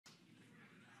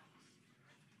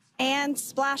And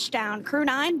splashdown. Crew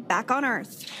 9 back on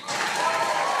Earth.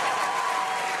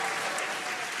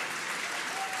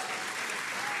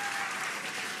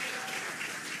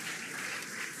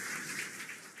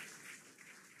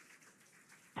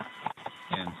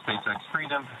 And SpaceX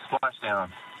Freedom, splashdown.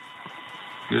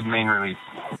 Good main release.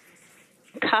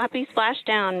 Copy,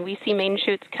 splashdown. We see main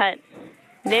chutes cut.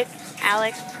 Nick,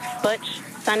 Alex, Butch,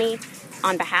 Sunny,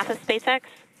 on behalf of SpaceX,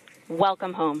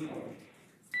 welcome home.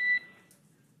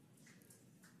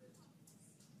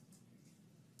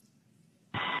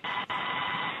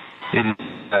 It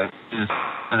is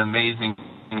an amazing,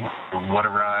 what a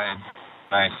ride.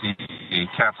 I see a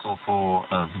capsule full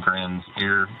of grins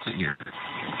ear to ear.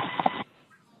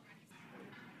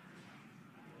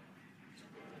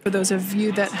 For those of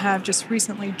you that have just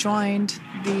recently joined,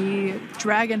 the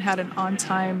Dragon had an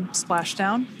on-time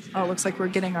splashdown. Looks like we're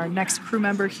getting our next crew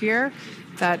member here.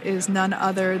 That is none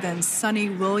other than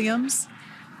SunitaWilliams.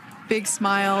 Big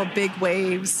smile, big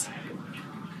waves.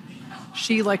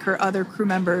 She, like her other crew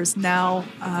members, now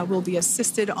will be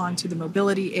assisted onto the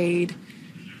mobility aid.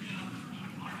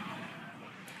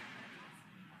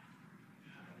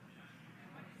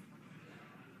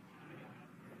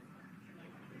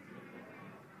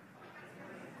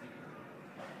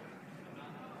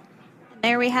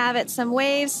 There we have it. Some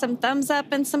waves, some thumbs up,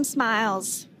 and some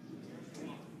smiles.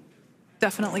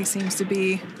 Definitely seems to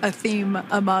be a theme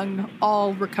among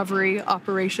all recovery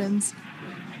operations.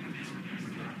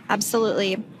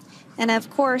 Absolutely. And of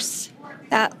course,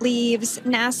 that leaves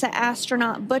NASA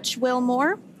astronaut Butch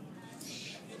Wilmore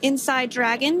inside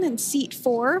Dragon in seat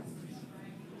 4.